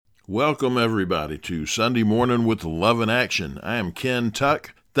Welcome, everybody, to Sunday Morning with Love in Action. I am Ken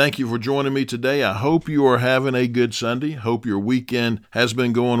Tuck. Thank you for joining me today. I hope you are having a good Sunday. Hope your weekend has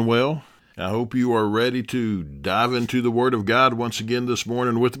been going well. I hope you are ready to dive into the Word of God once again this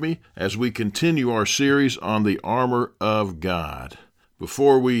morning with me as we continue our series on the armor of God.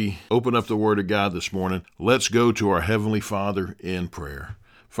 Before we open up the Word of God this morning, let's go to our Heavenly Father in prayer.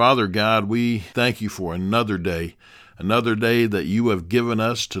 Father God, we thank you for another day that you have given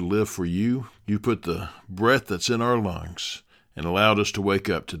us to live for you. You put the breath that's in our lungs and allowed us to wake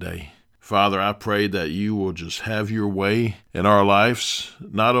up today. Father, I pray that you will just have your way in our lives,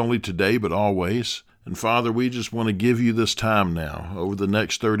 not only today, but always. And Father, we just want to give you this time now, over the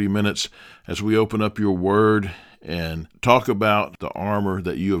next 30 minutes, as we open up your word and talk about the armor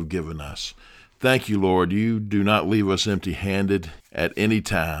that you have given us. Thank you, Lord. You do not leave us empty-handed at any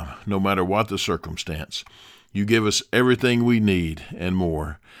time, no matter what the circumstance. You give us everything we need and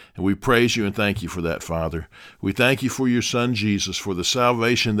more. And we praise you and thank you for that, Father. We thank you for your Son, Jesus, for the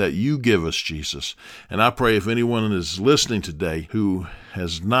salvation that you give us, Jesus. And I pray if anyone is listening today who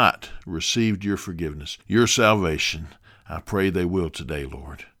has not received your forgiveness, your salvation, I pray they will today,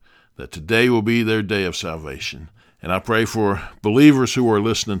 Lord. That today will be their day of salvation. And I pray for believers who are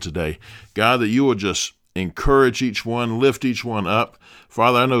listening today, God, that you will just encourage each one, lift each one up.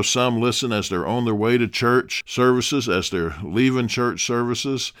 Father, I know some listen as they're on their way to church services, as they're leaving church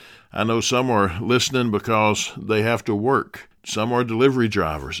services. I know some are listening because they have to work. Some are delivery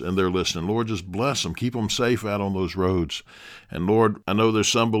drivers and they're listening. Lord, just bless them. Keep them safe out on those roads. And Lord, I know there's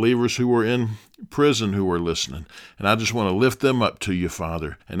some believers who are in prison who are listening. And I just want to lift them up to you,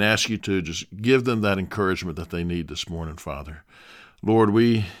 Father, and ask you to just give them that encouragement that they need this morning, Father. Lord,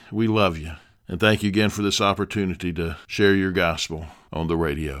 we love you. And thank you again for this opportunity to share your gospel on the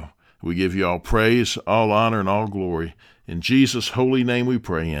radio. We give you all praise, all honor, and all glory. In Jesus' holy name we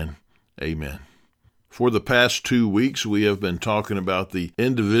pray in. Amen. For the past 2 weeks, we have been talking about the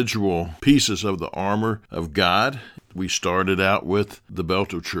individual pieces of the armor of God. We started out with the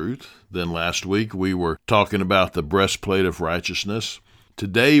belt of truth. Then last week, we were talking about the breastplate of righteousness.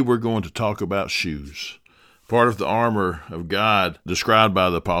 Today, we're going to talk about shoes. Part of the armor of God described by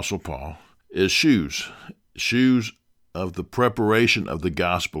the Apostle Paul is shoes of the preparation of the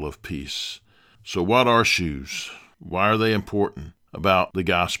gospel of peace. So what are shoes? Why are they important about the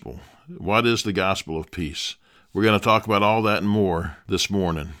gospel? What is the gospel of peace? We're going to talk about all that and more this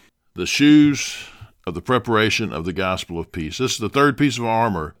morning. The shoes of the preparation of the gospel of peace. This is the third piece of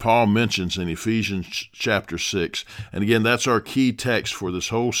armor Paul mentions in Ephesians chapter 6. And again, that's our key text for this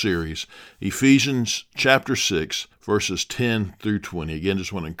whole series. Ephesians chapter 6, verses 10 through 20. Again,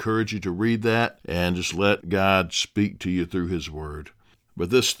 just want to encourage you to read that and just let God speak to you through his word. But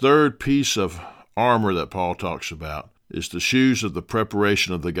this third piece of armor that Paul talks about is the shoes of the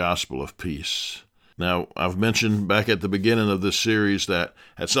preparation of the gospel of peace. Now, I've mentioned back at the beginning of this series that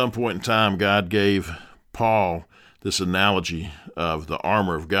at some point in time, God gave Paul this analogy of the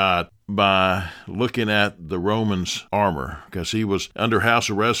armor of God by looking at the Romans' armor, because he was under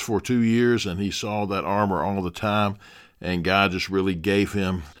house arrest for 2 years and he saw that armor all the time. And God just really gave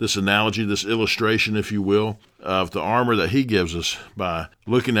him this analogy, this illustration, if you will, of the armor that he gives us by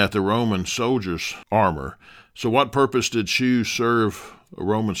looking at the Roman soldiers' armor. So what purpose did shoes serve a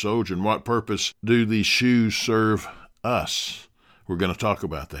Roman soldier, and what purpose do these shoes serve us? We're going to talk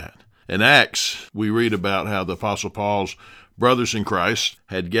about that. In Acts, we read about how the Apostle Paul's brothers in Christ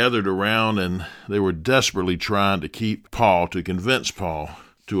had gathered around and they were desperately trying to convince Paul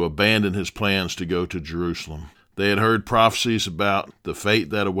to abandon his plans to go to Jerusalem. They had heard prophecies about the fate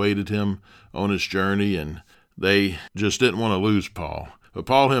that awaited him on his journey, and they just didn't want to lose Paul. But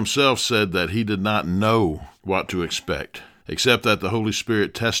Paul himself said that he did not know what to expect, except that the Holy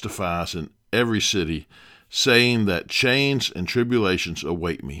Spirit testifies in every city, saying that chains and tribulations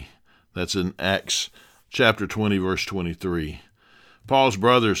await me. That's in Acts chapter 20, verse 23. Paul's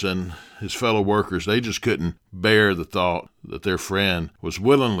brothers and his fellow workers, they just couldn't bear the thought that their friend was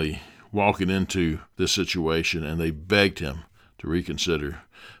willingly walking into this situation, and they begged him to reconsider.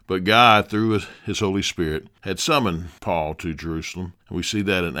 But God, through his Holy Spirit, had summoned Paul to Jerusalem. And we see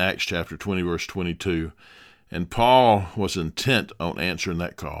that in Acts chapter 20, verse 22. And Paul was intent on answering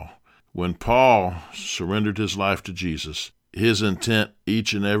that call. When Paul surrendered his life to Jesus, his intent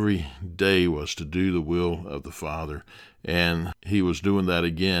each and every day was to do the will of the Father. And he was doing that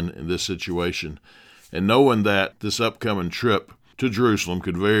again in this situation. And knowing that this upcoming trip to Jerusalem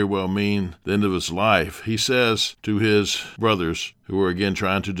could very well mean the end of his life, he says to his brothers, who were again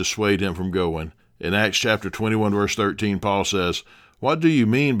trying to dissuade him from going, in Acts chapter 21, verse 13, Paul says, "What do you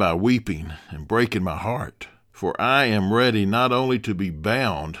mean by weeping and breaking my heart? For I am ready not only to be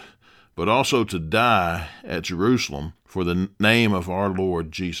bound, but also to die at Jerusalem for the name of our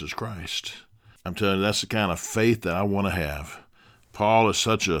Lord Jesus Christ. I'm telling you, that's the kind of faith that I want to have. Paul is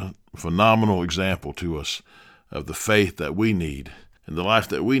such a phenomenal example to us of the faith that we need and the life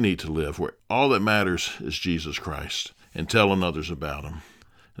that we need to live, where all that matters is Jesus Christ and telling others about him.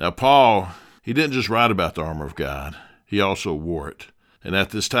 Now, Paul, he didn't just write about the armor of God, he also wore it. And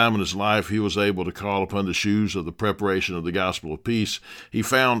at this time in his life, he was able to call upon the shoes of the preparation of the gospel of peace. He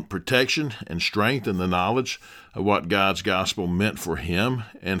found protection and strength in the knowledge of what God's gospel meant for him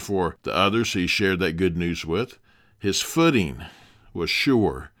and for the others he shared that good news with. His footing was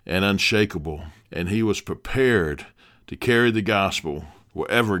sure and unshakable, and he was prepared to carry the gospel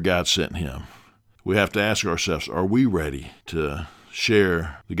wherever God sent him. We have to ask ourselves, are we ready to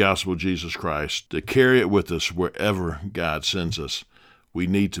share the gospel of Jesus Christ, to carry it with us wherever God sends us? We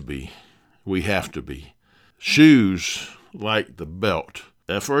need to be. We have to be. Shoes, like the belt.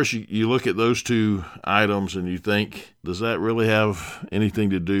 At first, you look at those two items and you think, does that really have anything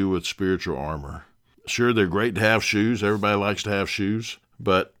to do with spiritual armor? Sure, they're great to have shoes. Everybody likes to have shoes.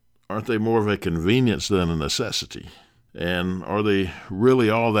 But aren't they more of a convenience than a necessity? And are they really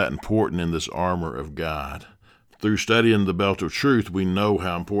all that important in this armor of God? Through studying the belt of truth, we know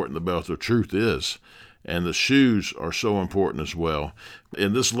how important the belt of truth is. And the shoes are so important as well.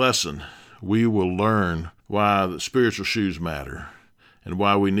 In this lesson, we will learn why the spiritual shoes matter and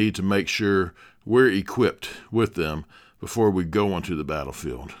why we need to make sure we're equipped with them before we go onto the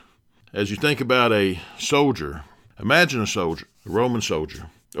battlefield. As you think about a soldier, imagine a soldier, a Roman soldier,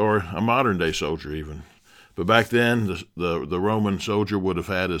 or a modern-day soldier even. But back then, the Roman soldier would have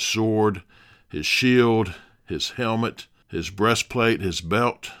had his sword, his shield, his helmet, his breastplate, his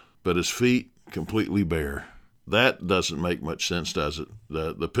belt, but his feet completely bare. That doesn't make much sense, does it?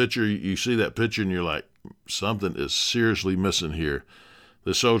 The picture, you see that picture and you're like, something is seriously missing here.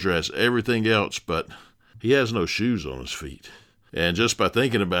 The soldier has everything else, but he has no shoes on his feet. And just by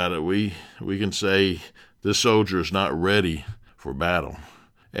thinking about it, we can say this soldier is not ready for battle.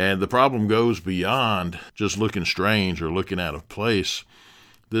 And the problem goes beyond just looking strange or looking out of place.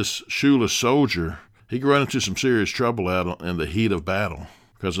 This shoeless soldier, he can run into some serious trouble out in the heat of battle.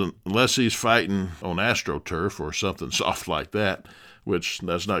 Because unless he's fighting on AstroTurf or something soft like that, which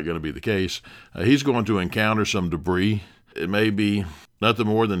that's not going to be the case, he's going to encounter some debris. It may be nothing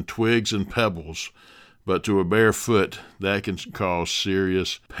more than twigs and pebbles, but to a bare foot, that can cause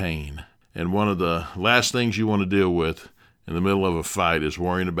serious pain. And one of the last things you want to deal with in the middle of a fight is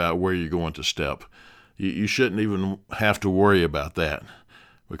worrying about where you're going to step. You shouldn't even have to worry about that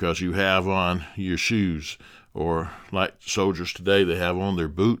because you have on your shoes, or like soldiers today, they have on their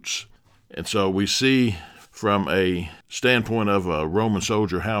boots. And so we see from a standpoint of a Roman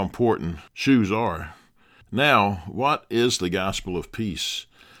soldier how important shoes are. Now, what is the gospel of peace?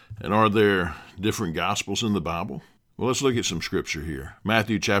 And are there different gospels in the Bible? Well, let's look at some scripture here.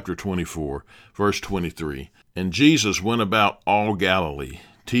 Matthew chapter 24, verse 23. And Jesus went about all Galilee,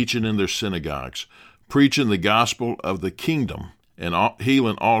 teaching in their synagogues, preaching the gospel of the kingdom, and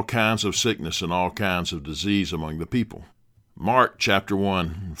healing all kinds of sickness and all kinds of disease among the people. Mark chapter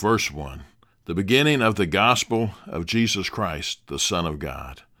 1, verse 1, the beginning of the gospel of Jesus Christ, the Son of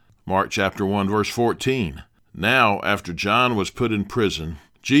God. Mark chapter 1, verse 14, now after John was put in prison,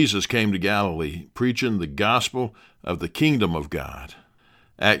 Jesus came to Galilee, preaching the gospel of the kingdom of God.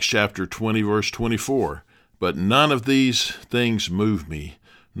 Acts chapter 20, verse 24, but none of these things move me,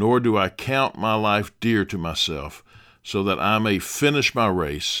 nor do I count my life dear to myself, so that I may finish my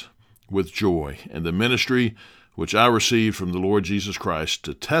race with joy and the ministry which I received from the Lord Jesus Christ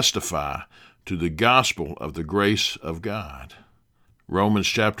to testify to the gospel of the grace of God. Romans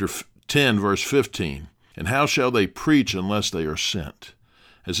chapter 10, verse 15, and how shall they preach unless they are sent?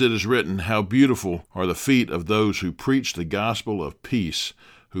 As it is written, how beautiful are the feet of those who preach the gospel of peace,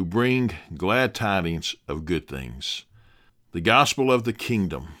 who bring glad tidings of good things. The gospel of the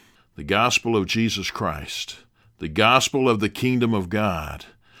kingdom, the gospel of Jesus Christ, the gospel of the kingdom of God,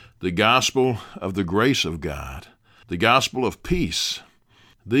 the gospel of the grace of God, the gospel of peace.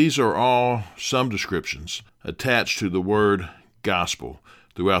 These are all some descriptions attached to the word gospel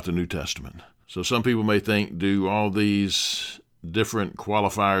throughout the New Testament. So some people may think, do all these different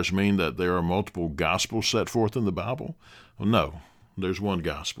qualifiers mean that there are multiple gospels set forth in the Bible? Well, no, there's one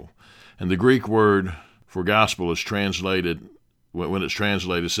gospel. And the Greek word for gospel is translated, when it's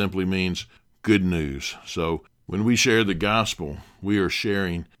translated, simply means good news. So when we share the gospel, we are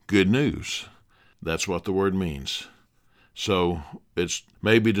sharing good news. That's what the word means. So it's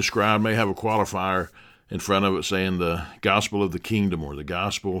maybe described, may have a qualifier in front of it saying the gospel of the kingdom or the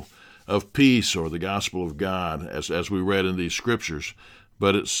gospel of peace or the gospel of God, as we read in these scriptures.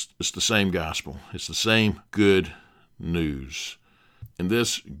 but it's the same gospel. It's the same good news. And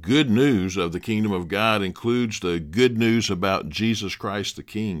this good news of the kingdom of God includes the good news about Jesus Christ the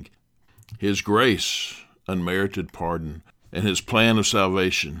King, his grace, unmerited pardon, and his plan of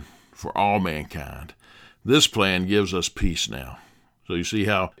salvation for all mankind. This plan gives us peace now. So you see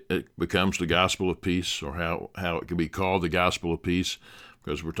how it becomes the gospel of peace, or how it can be called the gospel of peace,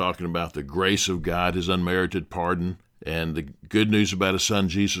 because we're talking about the grace of God, his unmerited pardon, and the good news about his son,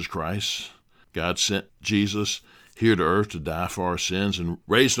 Jesus Christ. God sent Jesus here to earth to die for our sins and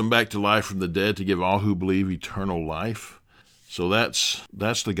raised him back to life from the dead to give all who believe eternal life. So that's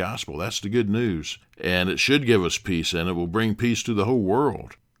the gospel. That's the good news. And it should give us peace, and it will bring peace to the whole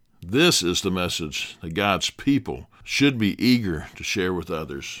world. This is the message that God's people should be eager to share with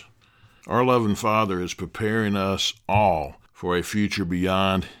others. Our loving Father is preparing us all for a future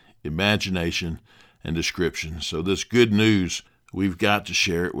beyond imagination and description. So this good news, we've got to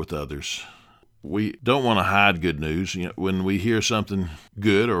share it with others. We don't want to hide good news. When we hear something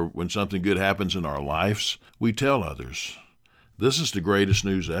good or when something good happens in our lives, we tell others. This is the greatest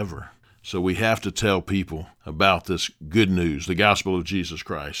news ever. So we have to tell people about this good news, the gospel of Jesus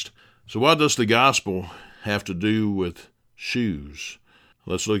Christ. So what does the gospel have to do with shoes?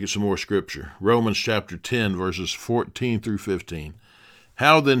 Let's look at some more scripture. Romans chapter 10, verses 14 through 15.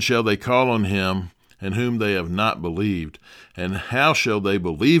 How then shall they call on him in whom they have not believed? And how shall they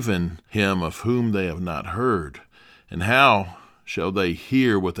believe in him of whom they have not heard? And how shall they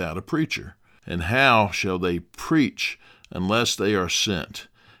hear without a preacher? And how shall they preach unless they are sent?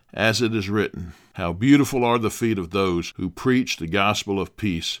 As it is written, how beautiful are the feet of those who preach the gospel of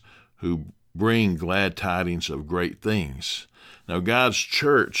peace, who bring glad tidings of great things. Now God's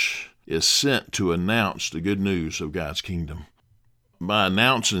church is sent to announce the good news of God's kingdom. By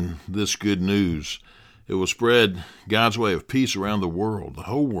announcing this good news, it will spread God's way of peace around the world, the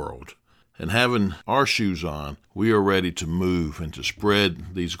whole world. And having our shoes on, we are ready to move and to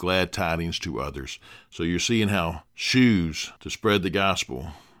spread these glad tidings to others. So you're seeing how shoes to spread the gospel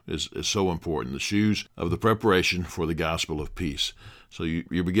is so important, the shoes of the preparation for the gospel of peace. So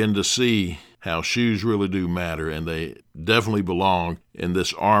you begin to see how shoes really do matter, and they definitely belong in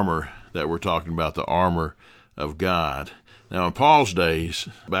this armor that we're talking about, the armor of God. Now, in Paul's days,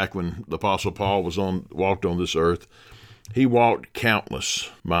 back when the Apostle Paul walked on this earth, he walked countless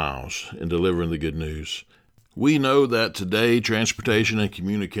miles in delivering the good news. We know that today transportation and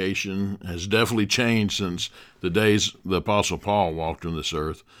communication has definitely changed since the days the Apostle Paul walked on this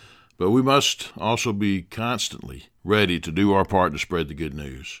earth, but we must also be constantly ready to do our part to spread the good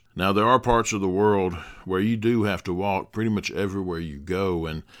news. Now, there are parts of the world where you do have to walk pretty much everywhere you go,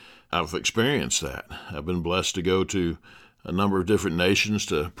 and I've experienced that. I've been blessed to go to a number of different nations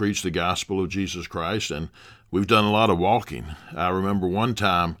to preach the gospel of Jesus Christ, and we've done a lot of walking. I remember one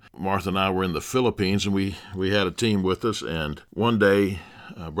time Martha and I were in the Philippines, and we had a team with us, and one day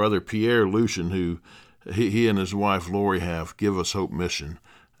Brother Pierre Lucien, who he and his wife Lori have Give Us Hope Mission,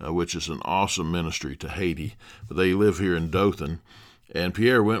 which is an awesome ministry to Haiti, but they live here in Dothan, and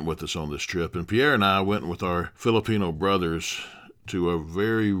Pierre went with us on this trip, and Pierre and I went with our Filipino brothers to a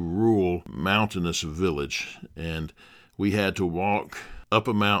very rural mountainous village, and we had to walk up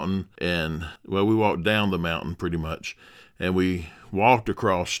a mountain, and, well, we walked down the mountain pretty much, and we walked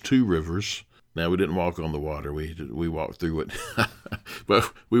across two rivers. Now, we didn't walk on the water. We walked through it.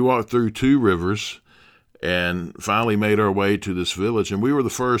 But we walked through two rivers and finally made our way to this village. And we were the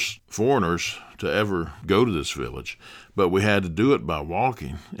first foreigners to ever go to this village. But we had to do it by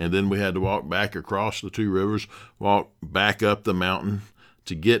walking. And then we had to walk back across the two rivers, walk back up the mountain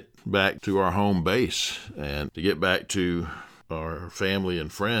to get back to our home base and to get back to our family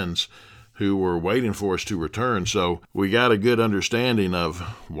and friends who were waiting for us to return. So we got a good understanding of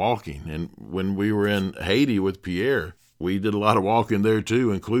walking. And when we were in Haiti with Pierre, we did a lot of walking there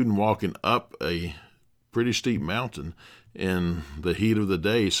too, including walking up a pretty steep mountain in the heat of the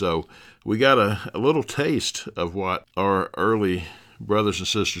day. So we got a little taste of what our early brothers and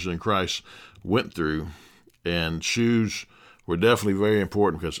sisters in Christ went through. And shoes were definitely very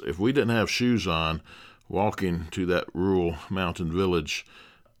important, because if we didn't have shoes on walking to that rural mountain village,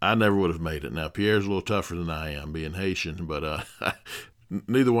 I never would have made it. Now, Pierre's a little tougher than I am, being Haitian, but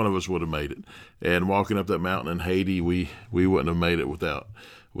neither one of us would have made it. And walking up that mountain in Haiti, we wouldn't have made it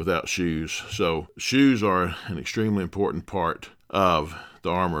without shoes. So shoes are an extremely important part of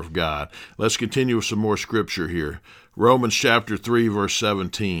the armor of God. Let's continue with some more scripture here. Romans chapter 3, verse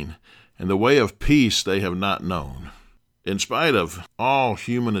 17. And the way of peace they have not known. In spite of all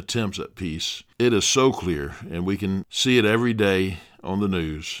human attempts at peace, it is so clear, and we can see it every day on the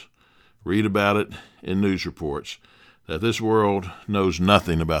news, read about it in news reports, that this world knows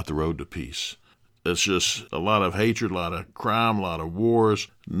nothing about the road to peace. It's just a lot of hatred, a lot of crime, a lot of wars.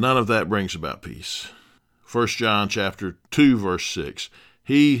 None of that brings about peace. 1 John chapter 2, verse 6.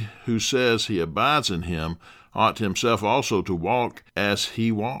 He who says he abides in him ought himself also to walk as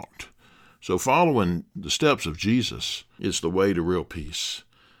he walked. So following the steps of Jesus is the way to real peace.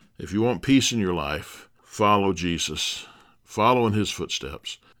 If you want peace in your life, follow Jesus, follow in his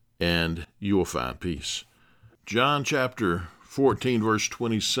footsteps, and you will find peace. John chapter 14, verse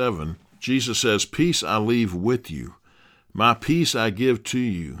 27, Jesus says, "Peace I leave with you. My peace I give to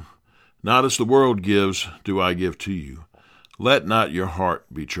you. Not as the world gives do I give to you. Let not your heart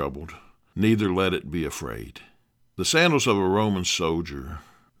be troubled, neither let it be afraid." The sandals of a Roman soldier,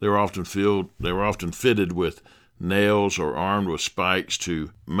 they were often fitted with nails or armed with spikes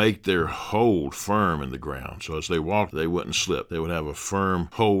to make their hold firm in the ground. So as they walked, they wouldn't slip. They would have a firm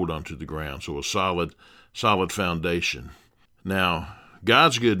hold onto the ground, so a solid foundation. Now,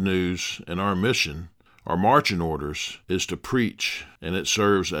 God's good news and our mission, our marching orders, is to preach, and it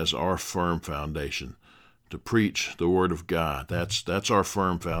serves as our firm foundation. To preach the Word of God. That's our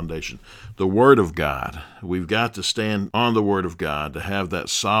firm foundation. The Word of God. We've got to stand on the Word of God to have that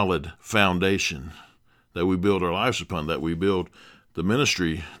solid foundation that we build our lives upon, that we build the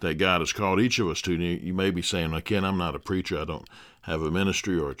ministry that God has called each of us to. You may be saying, "Well, Ken, I'm not a preacher. I don't have a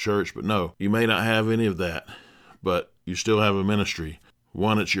ministry or a church." But no, you may not have any of that, but you still have a ministry.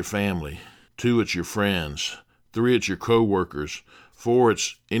 1, it's your family. 2, it's your friends. 3, it's your co-workers. 4,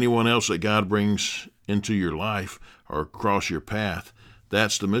 it's anyone else that God brings into your life or across your path.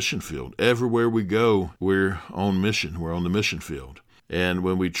 That's the mission field. Everywhere we go, we're on mission. We're on the mission field. And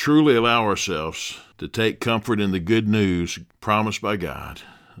when we truly allow ourselves to take comfort in the good news promised by God,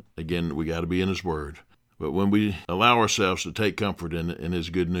 again, we got to be in his word. But when we allow ourselves to take comfort in his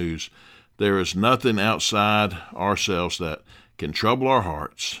good news, there is nothing outside ourselves that can trouble our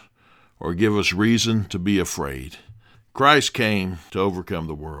hearts or give us reason to be afraid. Christ came to overcome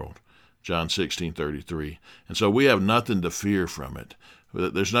the world. John 16:33. And so we have nothing to fear from it.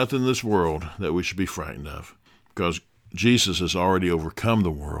 There's nothing in this world that we should be frightened of, because Jesus has already overcome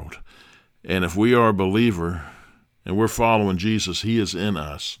the world. And if we are a believer and we're following Jesus, he is in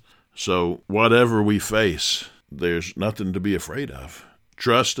us. So whatever we face, there's nothing to be afraid of.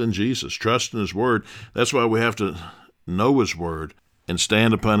 Trust in Jesus. Trust in his word. That's why we have to know his word and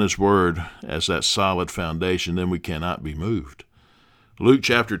stand upon his word as that solid foundation. Then we cannot be moved. Luke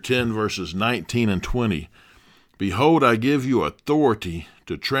chapter 10, verses 19 and 20. "Behold, I give you authority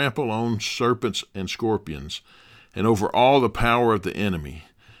to trample on serpents and scorpions, and over all the power of the enemy,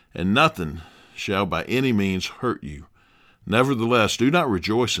 and nothing shall by any means hurt you. Nevertheless, do not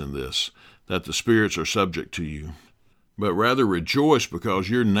rejoice in this, that the spirits are subject to you, but rather rejoice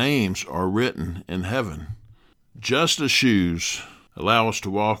because your names are written in heaven." Just as shoes allow us to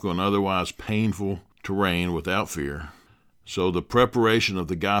walk on otherwise painful terrain without fear, so the preparation of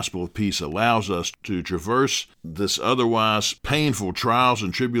the gospel of peace allows us to traverse this otherwise painful trials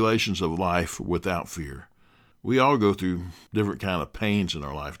and tribulations of life without fear. We all go through different kind of pains in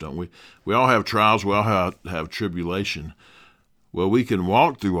our life, don't we? We all have trials, we all have tribulation. Well, we can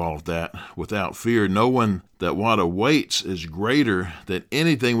walk through all of that without fear, knowing that what awaits is greater than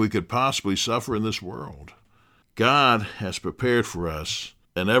anything we could possibly suffer in this world. God has prepared for us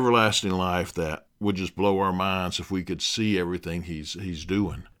an everlasting life that would just blow our minds if we could see everything he's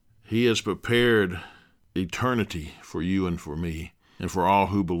doing. He has prepared eternity for you and for me and for all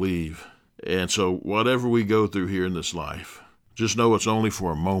who believe. And so whatever we go through here in this life, just know it's only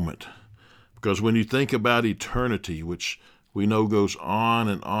for a moment. Because when you think about eternity, which we know goes on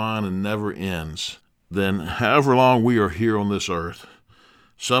and never ends, then however long we are here on this earth,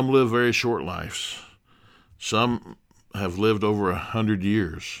 some live very short lives. Some have lived over 100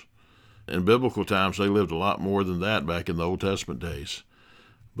 years. In biblical times, they lived a lot more than that back in the Old Testament days.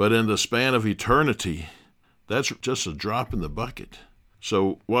 But in the span of eternity, that's just a drop in the bucket.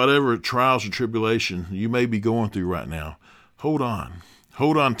 So whatever trials and tribulation you may be going through right now, hold on.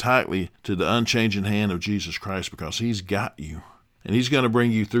 Hold on tightly to the unchanging hand of Jesus Christ, because he's got you. And he's going to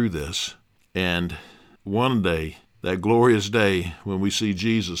bring you through this. And one day, that glorious day when we see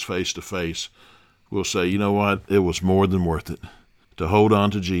Jesus face to face, we'll say, you know what? It was more than worth it to hold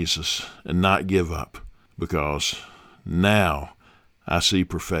on to Jesus and not give up, because now I see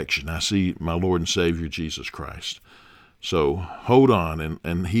perfection. I see my Lord and Savior, Jesus Christ. So hold on,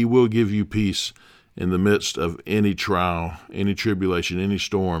 and he will give you peace in the midst of any trial, any tribulation, any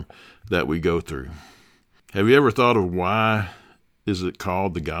storm that we go through. Have you ever thought of why is it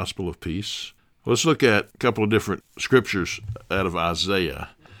called the gospel of peace? Let's look at a couple of different scriptures out of Isaiah.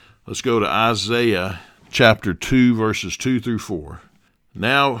 Let's go to Isaiah chapter 2, verses 2 through 4.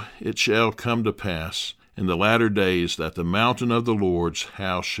 Now it shall come to pass in the latter days that the mountain of the Lord's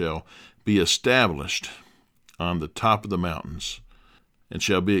house shall be established on the top of the mountains, and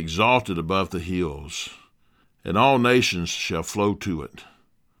shall be exalted above the hills, and all nations shall flow to it.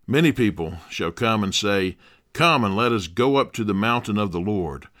 Many people shall come and say, Come, and let us go up to the mountain of the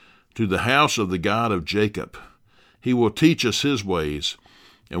Lord, to the house of the God of Jacob. He will teach us his ways,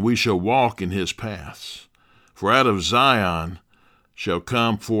 and we shall walk in his paths. For out of Zion shall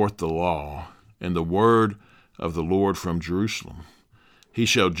come forth the law, and the word of the Lord from Jerusalem. He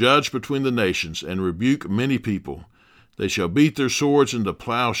shall judge between the nations, and rebuke many people. They shall beat their swords into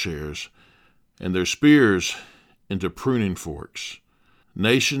plowshares, and their spears into pruning forks.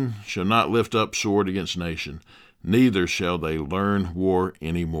 Nation shall not lift up sword against nation, neither shall they learn war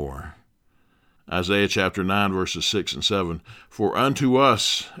any more. Isaiah chapter 9, verses 6 and 7. For unto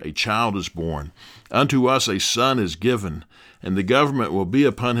us a child is born, unto us a son is given, and the government will be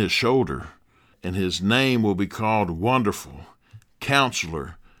upon his shoulder, and his name will be called Wonderful,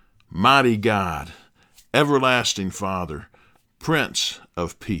 Counselor, Mighty God, Everlasting Father, Prince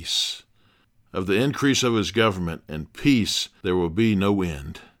of Peace. Of the increase of his government and peace there will be no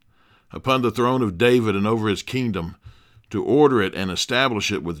end, upon the throne of David and over his kingdom, to order it and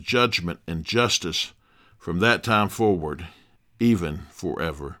establish it with judgment and justice from that time forward, even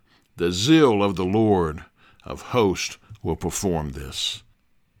forever. The zeal of the Lord of hosts will perform this.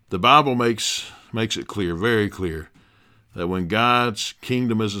 The Bible makes it clear, very clear, that when God's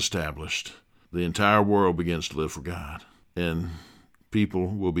kingdom is established, the entire world begins to live for God, and people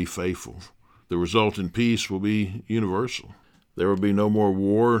will be faithful. The resultant peace will be universal. There will be no more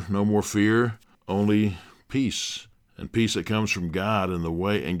war, no more fear, only peace, and peace that comes from God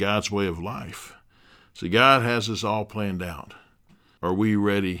and God's way of life. See, God has this all planned out. Are we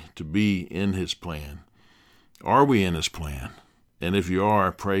ready to be in his plan? Are we in his plan? And if you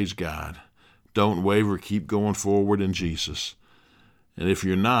are, praise God. Don't waver. Keep going forward in Jesus. And if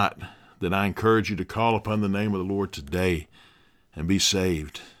you're not, then I encourage you to call upon the name of the Lord today and be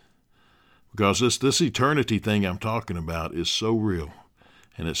saved. Because this eternity thing I'm talking about is so real,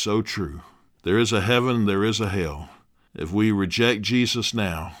 and it's so true. There is a heaven, there is a hell. If we reject Jesus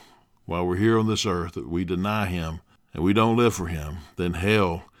now, while we're here on this earth, if we deny him, and we don't live for him, then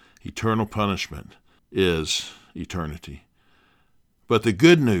hell, eternal punishment, is eternity. But the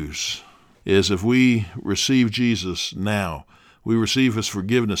good news is if we receive Jesus now, we receive his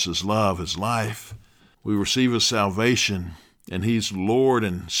forgiveness, his love, his life, we receive his salvation, and he's Lord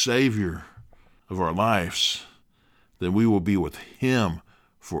and Savior of our lives, then we will be with him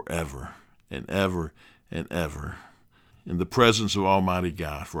forever and ever and ever in the presence of Almighty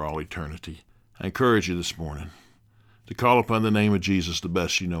God for all eternity. I encourage you this morning to call upon the name of Jesus the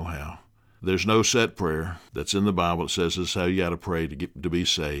best you know how. There's no set prayer that's in the Bible that says this is how you got to pray to be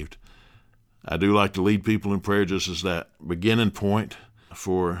saved. I do like to lead people in prayer just as that beginning point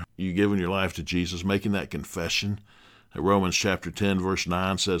for you giving your life to Jesus, making that confession. Romans chapter 10, verse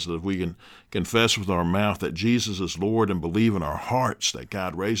 9 says that if we can confess with our mouth that Jesus is Lord and believe in our hearts that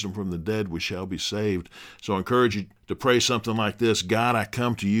God raised him from the dead, we shall be saved. So I encourage you to pray something like this. God, I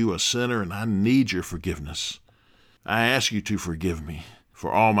come to you a sinner and I need your forgiveness. I ask you to forgive me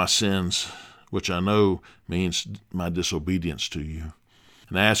for all my sins, which I know means my disobedience to you.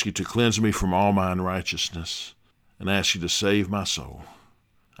 And I ask you to cleanse me from all my unrighteousness, and I ask you to save my soul.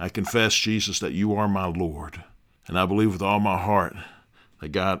 I confess, Jesus, that you are my Lord. And I believe with all my heart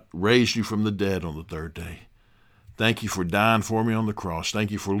that God raised you from the dead on the third day. Thank you for dying for me on the cross.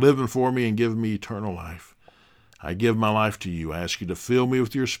 Thank you for living for me and giving me eternal life. I give my life to you. I ask you to fill me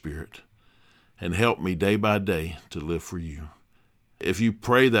with your Spirit and help me day by day to live for you. If you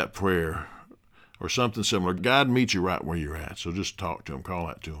pray that prayer or something similar, God meets you right where you're at. So just talk to him, call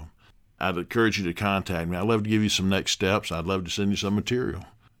out to him. I'd encourage you to contact me. I'd love to give you some next steps. I'd love to send you some material.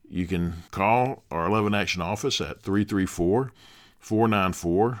 You can call our 11 Action office at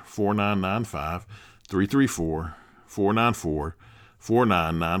 334-494-4995,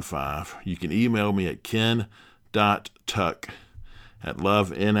 334-494-4995. You can email me at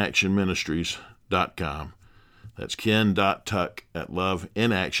ken.tuck@loveinactionministries.com. That's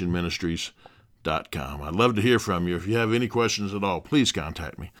ken.tuck@loveinactionministries.com. I'd love to hear from you. If you have any questions at all, please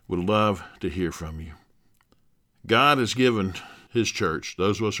contact me. Would love to hear from you. God has given his church,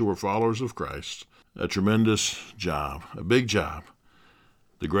 those of us who are followers of Christ, a tremendous job, a big job,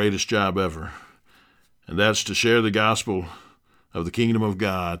 the greatest job ever. And that's to share the gospel of the kingdom of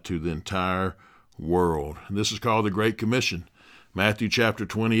God to the entire world. And this is called the Great Commission. Matthew chapter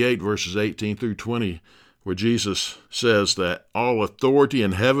 28, verses 18 through 20 where Jesus says that all authority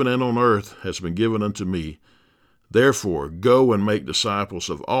in heaven and on earth has been given unto me. Therefore, go and make disciples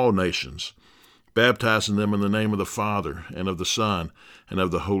of all nations, baptizing them in the name of the Father and of the Son and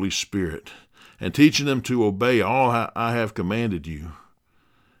of the Holy Spirit, and teaching them to obey all I have commanded you.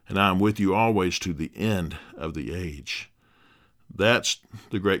 And I am with you always to the end of the age. That's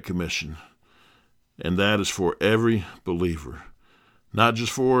the Great Commission, and that is for every believer. Not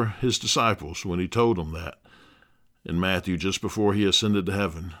just for his disciples when he told them that in Matthew just before he ascended to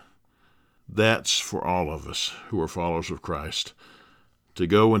heaven. That's for all of us who are followers of Christ, to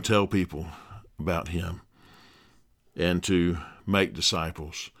go and tell people about him and to make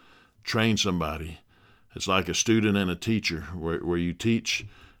disciples, train somebody. It's like a student and a teacher where you teach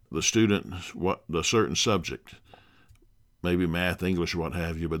the student the certain subject, maybe math, English, what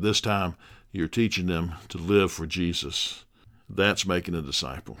have you, but this time you're teaching them to live for Jesus. That's making a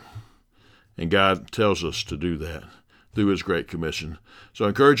disciple. And God tells us to do that through his Great Commission. So I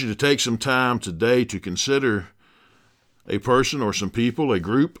encourage you to take some time today to consider a person or some people, a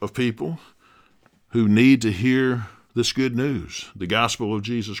group of people who need to hear this good news, the gospel of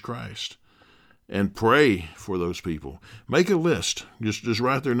Jesus Christ, and pray for those people. Make a list. Just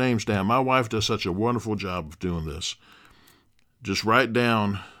write their names down. My wife does such a wonderful job of doing this. Just write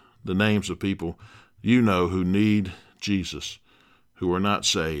down the names of people you know who need Jesus, who are not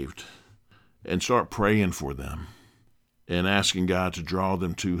saved, and start praying for them and asking God to draw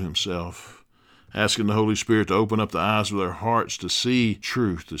them to himself, asking the Holy Spirit to open up the eyes of their hearts to see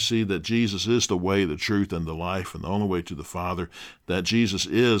truth, to see that Jesus is the way, the truth, and the life, and the only way to the Father, that Jesus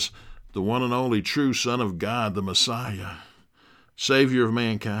is the one and only true Son of God, the Messiah, Savior of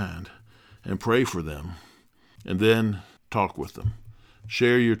mankind, and pray for them, and then talk with them.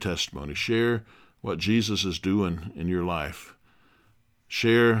 Share your testimony. Share what Jesus is doing in your life.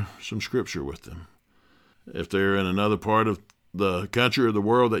 Share some scripture with them. If they're in another part of the country or the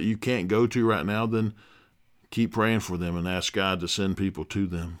world that you can't go to right now, then keep praying for them and ask God to send people to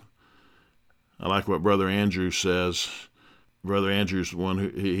them. I like what Brother Andrew says. Brother Andrew's the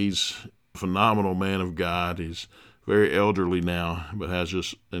one he's a phenomenal man of God. He's very elderly now, but has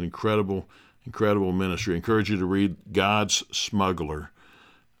just an incredible ministry. I encourage you to read God's Smuggler.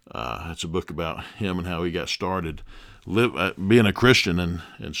 It's a book about him and how he got started being a Christian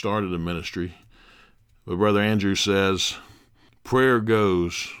and started a ministry. But Brother Andrew says, prayer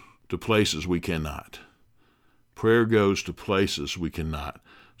goes to places we cannot. Prayer goes to places we cannot.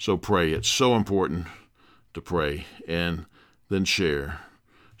 So pray. It's so important to pray and then share.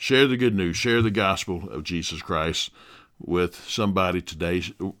 Share the good news. Share the gospel of Jesus Christ with somebody today,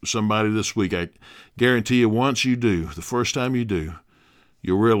 somebody this week. I guarantee you, once you do, the first time you do,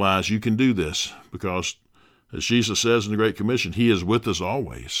 you'll realize you can do this because, as Jesus says in the Great Commission, he is with us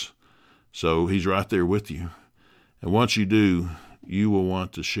always. So he's right there with you. And once you do, you will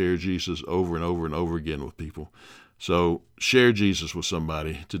want to share Jesus over and over and over again with people. So share Jesus with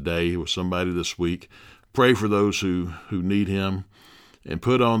somebody today, with somebody this week. Pray for those who need him, and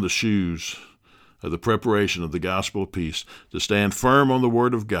put on the shoes of the preparation of the gospel of peace to stand firm on the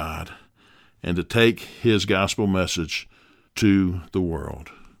word of God and to take his gospel message to the world.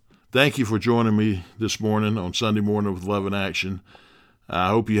 Thank you for joining me this morning on Sunday Morning with Love in Action. I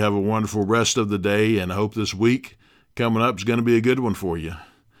hope you have a wonderful rest of the day, and I hope this week coming up is going to be a good one for you.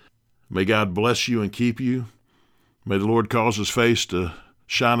 May God bless you and keep you. May the Lord cause his face to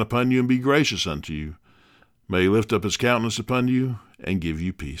shine upon you and be gracious unto you. May he lift up his countenance upon you and give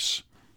you peace.